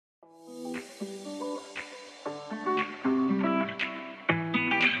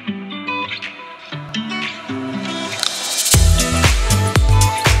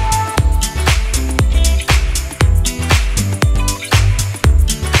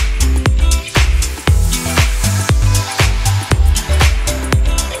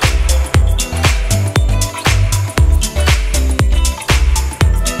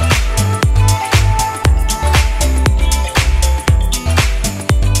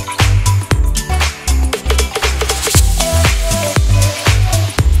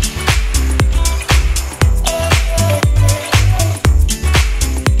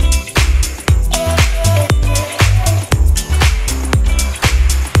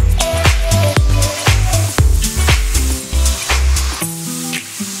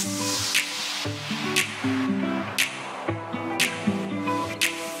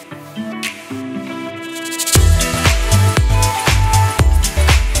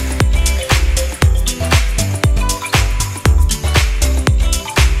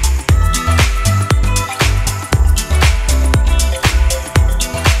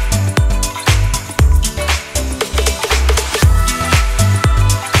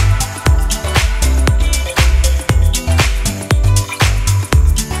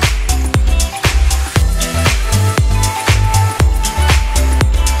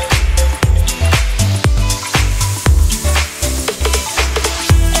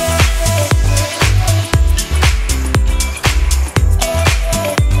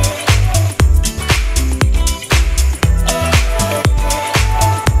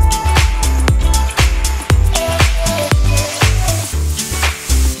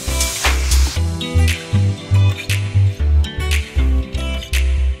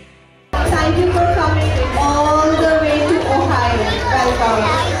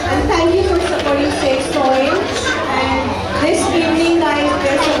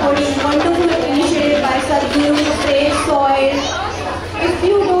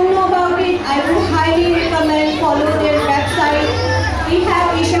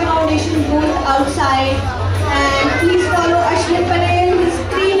outside. And please follow Ashwin Patel. His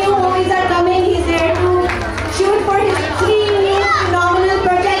 3 new movies are coming. He's there to shoot for his 3 new phenomenal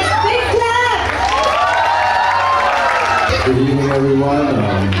projects. Big clap! Good evening, everyone.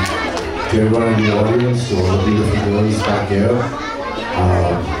 To everyone in the audience, to all the beautiful girls back here.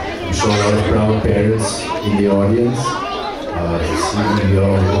 I'm sure a lot of proud parents in the audience. Seeing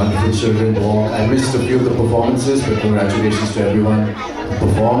your wonderful children walk. I missed a few of the performances, but congratulations to everyone who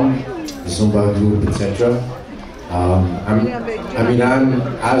performed, the Zumba group, etc. I'm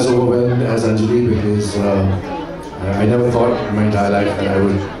as overwhelmed as Anjali because I never thought in my entire life that I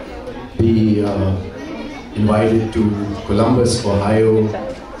would be invited to Columbus, Ohio,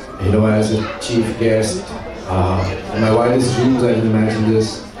 as a chief guest. In my wildest dreams, I didn't imagine this.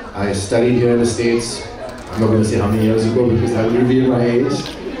 I studied here in the States. I'm not going to say how many years ago because I will reveal my age.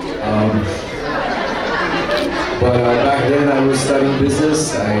 But back then I was studying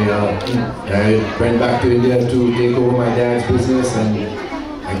business. I went back to India to take over my dad's business, and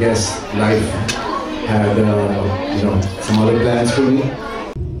I guess life had some other plans for me.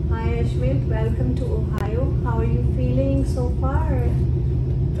 Hi Ashwin, welcome to Ohio. How are you feeling so far?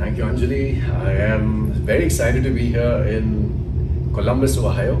 Thank you, Anjali. I am very excited to be here in Columbus,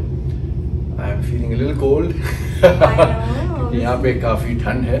 Ohio. I'm feeling a little cold. यहाँ पे काफी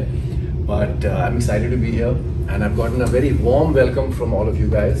ठंड है, but I'm excited to be here, and I've gotten a very warm welcome from all of you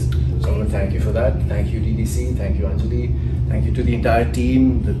guys. So I want to thank you for that. Thank you DDC, thank you Anjali, thank you to the entire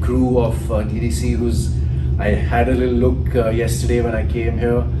team, the crew of DDC. I had a little look yesterday when I came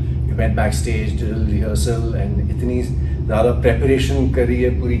here. We went backstage, did a little rehearsal, and इतनी ज़्यादा preparation कर रही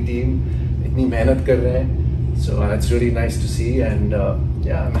है पूरी team, इतनी मेहनत कर रहे हैं. So it's really nice to see, and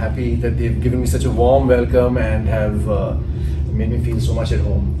yeah, I'm happy that they've given me such a warm welcome and have made me feel so much at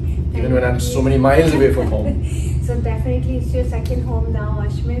home, even when I'm so many miles away from home. So definitely it's your second home now,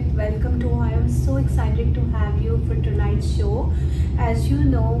 Ashwin. Welcome to Ohio. I'm so excited to have you for tonight's show. As you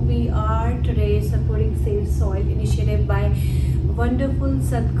know, we are today supporting Save Soil initiative by wonderful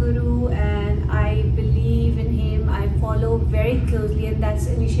Sadhguru, and I believe in him. I follow very closely, and that's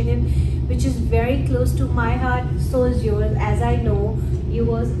an initiative which is very close to my heart. So is yours, as I know you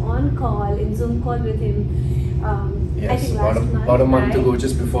was on call, in Zoom call with him. Yes, I think about a month ago,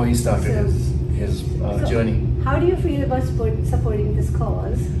 just before he started his journey. How do you feel about supporting this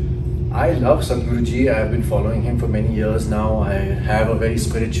cause? I love Sadhguruji. I've been following him for many years now. I have a very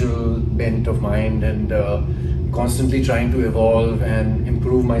spiritual bent of mind, and constantly trying to evolve and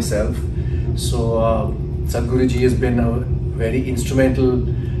improve myself. So Sadhguruji has been a very instrumental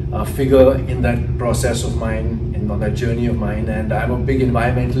figure in that process of mine, on that journey of mine. And I'm a big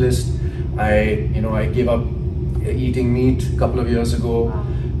environmentalist. I gave up eating meat a couple of years ago. Wow.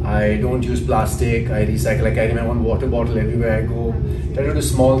 I don't use plastic. I recycle. I carry my own water bottle everywhere I go. Try to do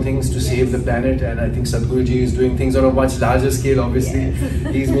small things to save the planet, and I think Sadhguruji is doing things on a much larger scale, obviously.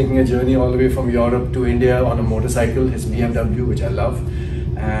 Yes. He's making a journey all the way from Europe to India on a motorcycle, his BMW, which I love,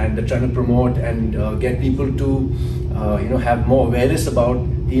 and they're trying to promote and get people to have more awareness about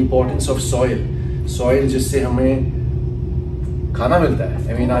the importance of soil. Soil जिससे हमें खाना मिलता है.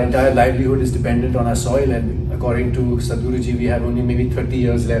 I mean, our entire livelihood is dependent on our soil, and according to Sadhguruji, we have only maybe 30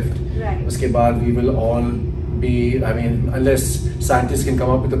 years left. Right. उसके बाद we will all be, I mean, unless scientists can come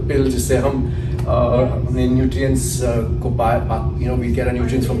up with a pill जिससे हम अपने nutrients को we get our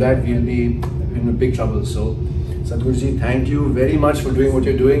nutrients from that, we'll be in big trouble. So Sadhguruji, thank you very much for doing what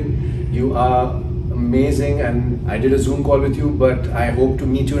you're doing. You are amazing, and I did a Zoom call with you, but I hope to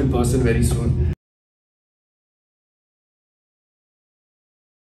meet you in person very soon.